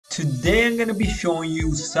Today I'm going to be showing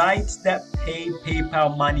you sites that pay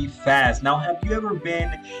PayPal money fast. Now, have you ever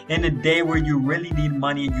been in a day where you really need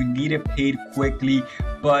money and you need it paid quickly,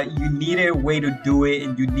 but you needed a way to do it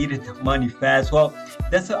and you needed the money fast? Well,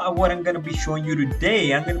 that's what I'm going to be showing you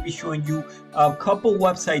today. I'm going to be showing you a couple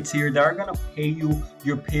websites here that are going to pay you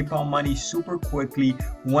your PayPal money super quickly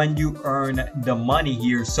when you earn the money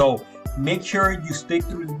here. So make sure you stick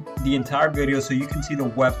through the entire video so you can see the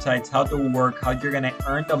websites, how they work, how you're going to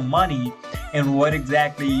earn the money, and what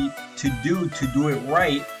exactly to do it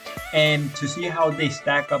right, and to see how they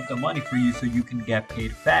stack up the money for you so you can get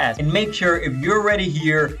paid fast. And make sure, if you're already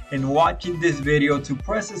here and watching this video, to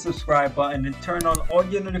press the subscribe button and turn on all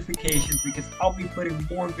your notifications, because I'll be putting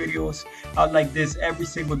more videos out like this every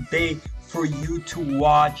single day for you to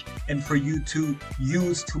watch and for you to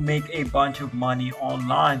use to make a bunch of money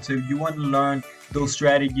online. So if you want to learn those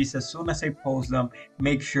strategies as soon as I post them,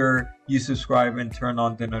 make sure you subscribe and turn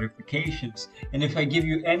on the notifications. And if I give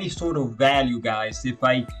you any sort of value, guys, if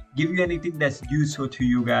I give you anything that's useful to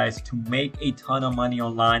you guys to make a ton of money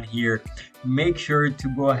online here, make sure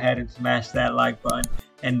to go ahead and smash that like button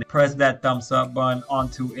and press that thumbs up button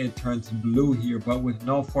until it turns blue here. But with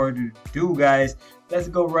no further ado, guys, let's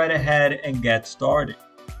go right ahead and get started.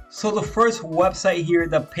 So the first website here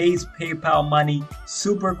that pays PayPal money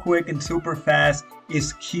super quick and super fast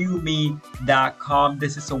is qme.com.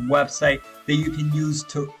 This is a website that you can use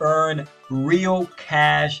to earn real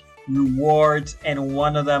cash rewards, and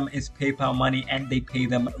one of them is PayPal money, and they pay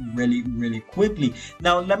them really quickly.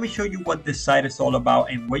 Now let me show you what this site is all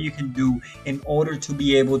about and what you can do in order to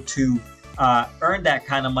be able to earn that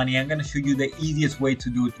kind of money. I'm going to show you the easiest way to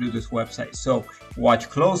do it through this website, so watch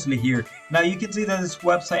closely here. Now you can see that this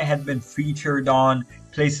website has been featured on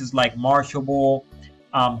places like Mashable,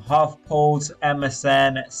 HuffPost,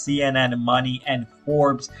 MSN, CNN Money, and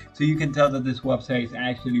Forbes. So you can tell that this website is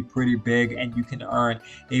actually pretty big and you can earn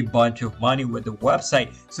a bunch of money with the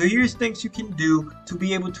website. So here's things you can do to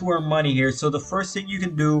be able to earn money here. So the first thing you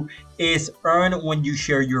can do is earn when you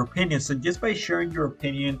share your opinion. So just by sharing your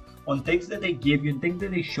opinion on things that they give you and things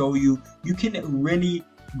that they show you, you can really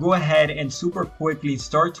go ahead and super quickly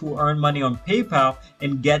start to earn money on PayPal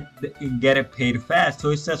and get it paid fast. So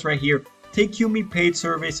it says right here, take QME paid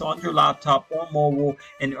surveys on your laptop or mobile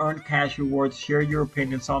and earn cash rewards. Share your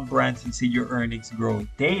opinions on brands and see your earnings grow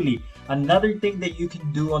daily. Another thing that you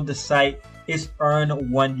can do on the site is earn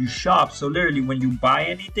when you shop. So literally when you buy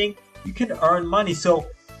anything, you can earn money. So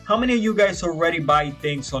how many of you guys already buy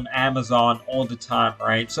things on Amazon all the time,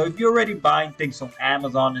 right? So if you're already buying things on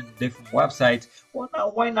Amazon and different websites, well, now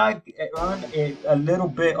why not earn a little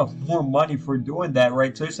bit of more money for doing that,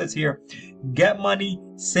 right? So it says here, get money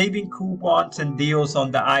saving coupons and deals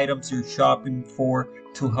on the items you're shopping for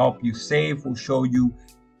to help you save. We'll show you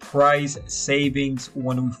price savings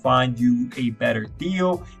when we find you a better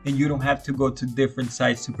deal, and you don't have to go to different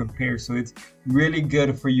sites to compare. So it's really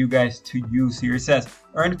good for you guys to use here. It says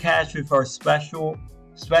earn cash with our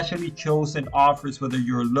specially chosen offers, whether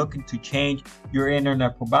you're looking to change your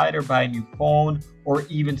internet provider, buy a new phone, or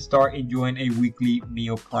even start enjoying a weekly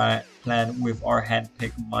meal plan with our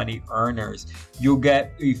handpicked money earners. You'll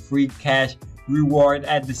get a free cash reward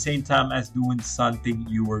at the same time as doing something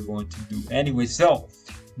you were going to do anyway. So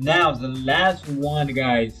now the last one,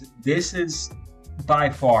 guys, this is by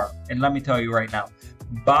far, and let me tell you right now,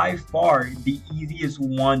 by far the easiest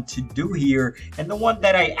one to do here, and the one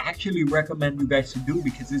that I actually recommend you guys to do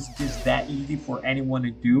because it's just that easy for anyone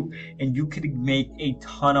to do, and you could make a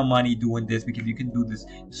ton of money doing this because you can do this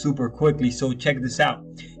super quickly. So check this out.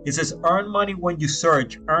 It says earn money when you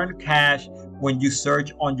search, earn cash when you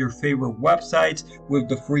search on your favorite websites with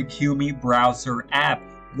the free QME browser app.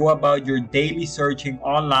 Go about your daily searching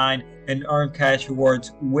online and earn cash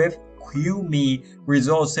rewards with QME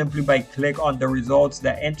results simply by click on the results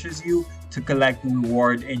that interests you to collect the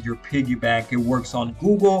reward in your piggy bank. It works on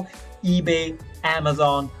Google, eBay,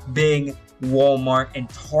 Amazon, Bing, Walmart, and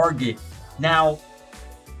Target. Now,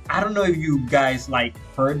 I don't know if you guys like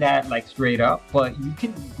heard that like straight up, but you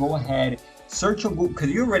can go ahead, search on Google, because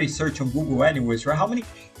you already search on Google anyways, right?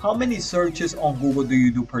 How many searches on Google do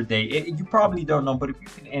you do per day? You probably don't know, but if you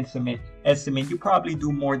can estimate, you probably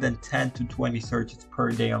do more than 10 to 20 searches per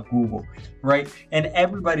day on Google, right? And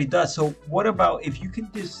everybody does. So what about if you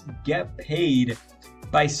can just get paid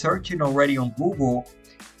by searching already on Google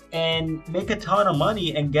and make a ton of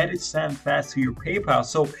money and get it sent fast to your PayPal?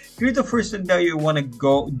 So here's the first thing that you want to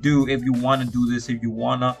go do if you want to do this, if you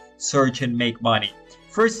want to search and make money.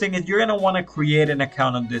 First thing is you're going to want to create an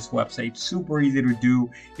account on this website. Super easy to do.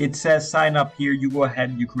 It says sign up here. You go ahead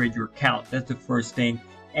and you create your account. That's the first thing.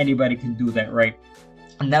 Anybody can do that, right?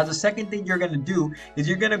 Now, the second thing you're going to do is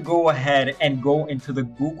you're going to go ahead and go into the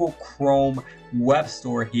Google Chrome web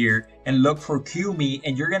store here and look for QMe,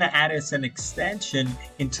 and you're going to add as an extension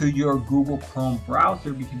into your Google Chrome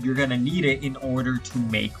browser because you're going to need it in order to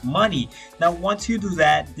make money. Now, once you do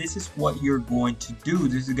that, this is what you're going to do.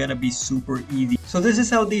 This is going to be super easy. So this is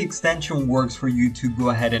how the extension works for you to go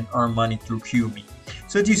ahead and earn money through QMe.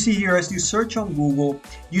 So as you see here, as you search on Google,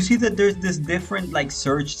 you see that there's this different like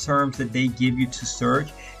search terms that they give you to search,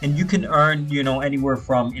 and you can earn, you know, anywhere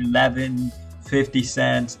from 11, 50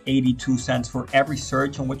 cents, 82 cents for every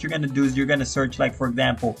search. And what you're going to do is you're going to search, like, for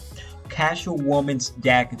example, casual women's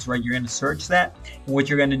jackets, right? You're going to search that, and what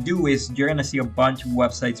you're going to do is you're going to see a bunch of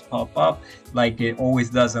websites pop up like it always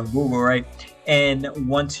does on Google, right? And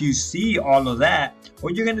once you see all of that,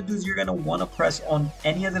 what you're going to do is you're going to want to press on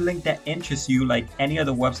any other link that interests you, like any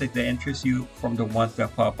other website that interests you from the ones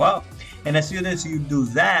that pop up. And as soon as you do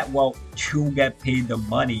that, well, you'll get paid the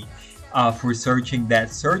money for searching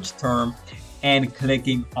that search term and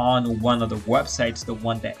clicking on one of the websites, the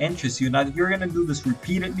one that interests you. Now, you're going to do this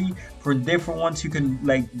repeatedly for different ones. You can,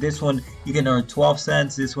 like this one, you can earn 12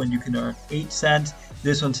 cents. This one, you can earn 8 cents.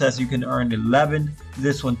 This one says you can earn 11.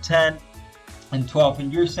 This one, 10 and 12.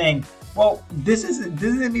 And you're saying, well, this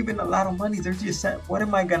isn't even a lot of money. There's just cents. What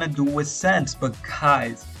am I going to do with cents? But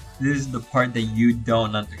guys, this is the part that you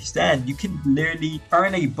don't understand. You can literally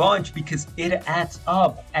earn a bunch because it adds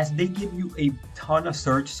up. As they give you a ton of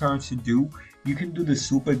search terms to do, you can do this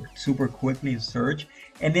super quickly in search,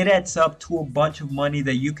 and it adds up to a bunch of money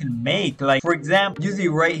that you can make. Like, for example, you see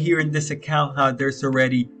right here in this account how there's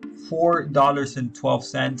already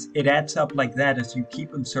 $4.12. It adds up like that. As you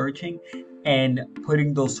keep on searching and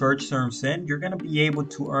putting those search terms in, you're going to be able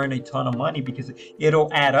to earn a ton of money because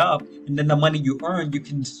it'll add up, and then the money you earn, you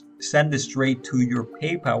can send it straight to your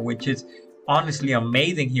PayPal, which is honestly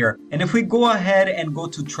amazing here. And if we go ahead and go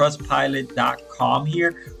to trustpilot.com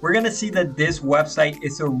here, we're going to see that this website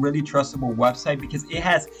is a really trustable website because it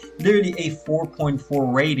has literally a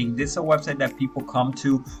 4.4 rating. This is a website that people come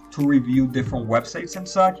to review different websites and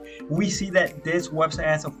such. We see that this website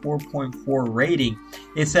has a 4.4 rating.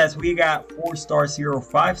 It says we got 4 stars,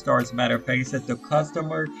 5 stars. Matter of fact, it says the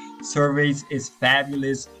customer service is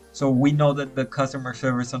fabulous. So we know that the customer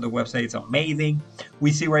service on the website is amazing.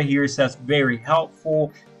 We see right here it says very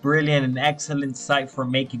helpful, brilliant, and excellent site for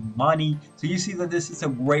making money. So you see that this is a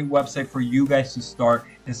great website for you guys to start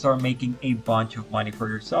making a bunch of money for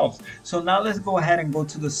yourselves. So now let's go ahead and go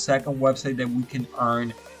to the second website that we can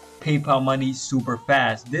earn PayPal money super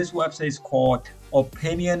fast. This website is called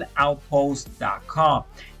opinionoutpost.com.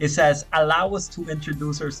 It says, allow us to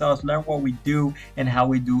introduce ourselves, learn what we do and how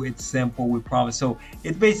we do it simple, we promise. So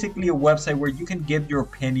it's basically a website where you can give your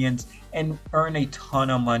opinions and earn a ton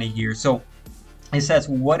of money here. So it says,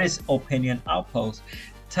 what is Opinion Outpost?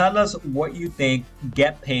 Tell us what you think,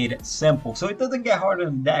 get paid, simple. So it doesn't get harder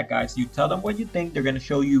than that, guys. You tell them what you think, they're going to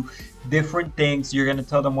show you different things. You're going to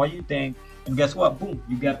tell them what you think, and guess what? Boom,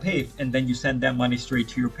 you get paid, and then you send that money straight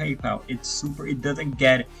to your PayPal. It doesn't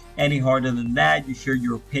get any harder than that. You share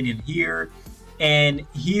your opinion here, and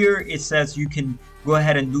here it says you can go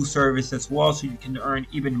ahead and do service as well, so you can earn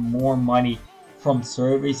even more money from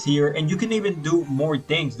service here, and you can even do more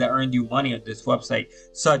things that earn you money on this website,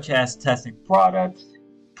 such as testing products,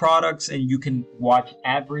 and you can watch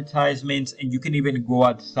advertisements, and you can even go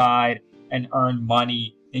outside and earn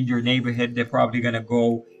money in your neighborhood. They're probably gonna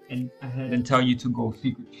go ahead and tell you to go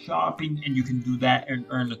secret shopping, and you can do that and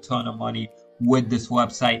earn a ton of money with this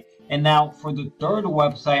website. And now for the third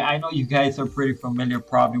website, I know you guys are pretty familiar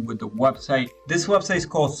probably with the website. This website is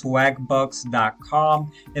called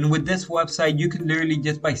swagbucks.com, and with this website you can literally,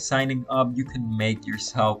 just by signing up, you can make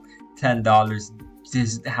yourself $10.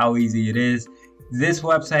 This is how easy it is. This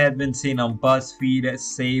website has been seen on BuzzFeed,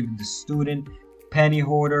 Save the Student, Penny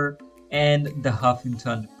Hoarder, and the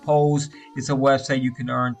Huffington Post. It's a website you can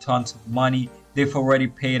earn tons of money. They've already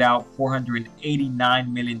paid out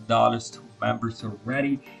 $489 million to members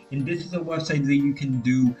already. And this is a website that you can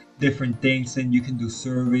do different things, and you can do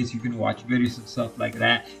surveys, you can watch videos and stuff like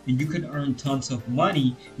that, and you can earn tons of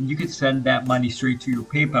money, and you can send that money straight to your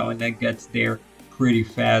PayPal, and that gets there pretty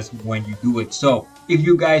fast when you do it. So if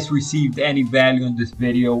you guys received any value in this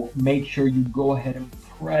video, make sure you go ahead and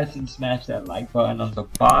press and smash that like button on the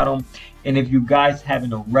bottom. And if you guys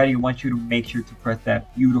haven't already, I want you to make sure to press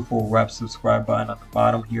that beautiful red subscribe button on the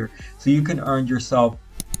bottom here, so you can earn yourself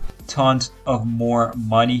tons of more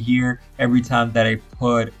money here every time that I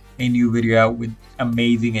put a new video out with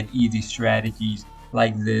amazing and easy strategies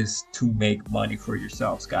like this to make money for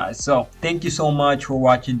yourselves, guys. So thank you so much for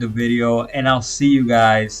watching the video, and I'll see you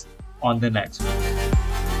guys on the next one.